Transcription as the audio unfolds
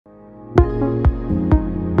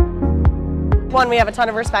One, we have a ton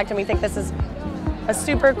of respect and we think this is a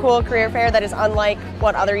super cool career fair that is unlike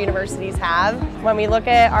what other universities have. When we look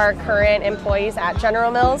at our current employees at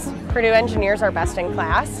General Mills, Purdue Engineers are best in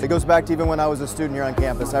class. It goes back to even when I was a student here on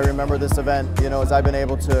campus. I remember this event, as I've been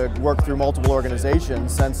able to work through multiple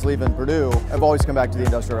organizations since leaving Purdue, I've always come back to the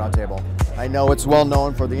Industrial Roundtable. I know it's well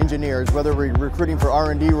known for the engineers, whether we're recruiting for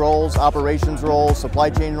R&D roles, operations roles,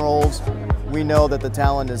 supply chain roles, we know that the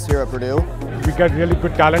talent is here at Purdue. We get really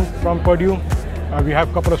good talent from Purdue. We have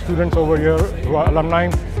a couple of students over here who are alumni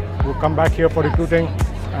who come back here for recruiting,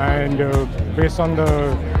 and based on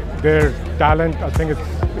their talent, I think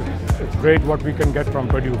it's great what we can get from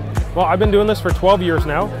Purdue. Well, I've been doing this for 12 years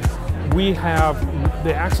now. We have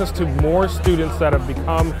the access to more students that have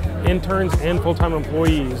become interns and full-time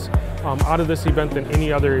employees out of this event than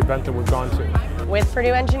any other event that we've gone to. With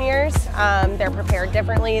Purdue Engineers, they're prepared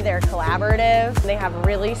differently, they're collaborative, they have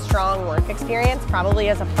really strong work experience, probably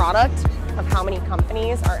as a product of how many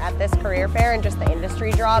companies are at this career fair and just the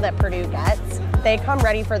industry draw that Purdue gets. They come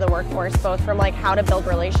ready for the workforce, both from how to build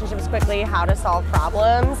relationships quickly, how to solve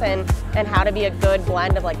problems, and how to be a good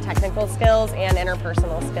blend of technical skills and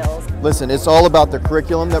interpersonal skills. Listen, it's all about the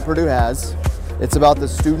curriculum that Purdue has. It's about the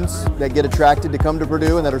students that get attracted to come to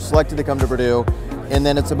Purdue and that are selected to come to Purdue. And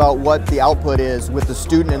then it's about what the output is with the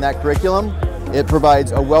student in that curriculum. It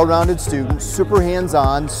provides a well-rounded student, super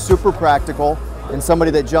hands-on, super practical, and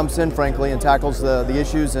somebody that jumps in, frankly, and tackles the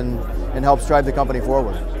issues and helps drive the company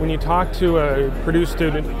forward. When you talk to a Purdue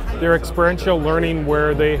student, they're experiential learning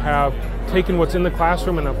where they have taken what's in the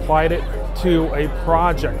classroom and applied it to a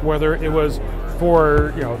project, whether it was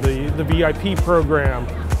for the VIP program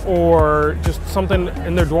or just something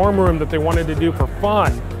in their dorm room that they wanted to do for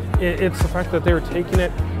fun. It's the fact that they were taking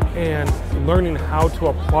it and learning how to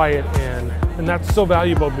apply it, and that's so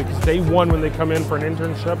valuable because day one when they come in for an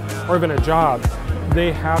internship or even a job,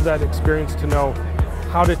 they have that experience to know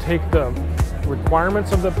how to take the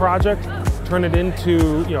requirements of the project, turn it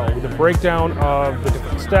into the breakdown of the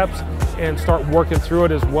different steps, and start working through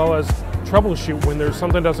it, as well as troubleshoot when there's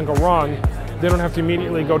something doesn't go wrong. They don't have to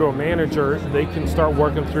immediately go to a manager. They can start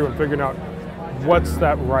working through and figuring out what's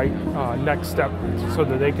that right next step so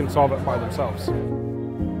that they can solve it by themselves.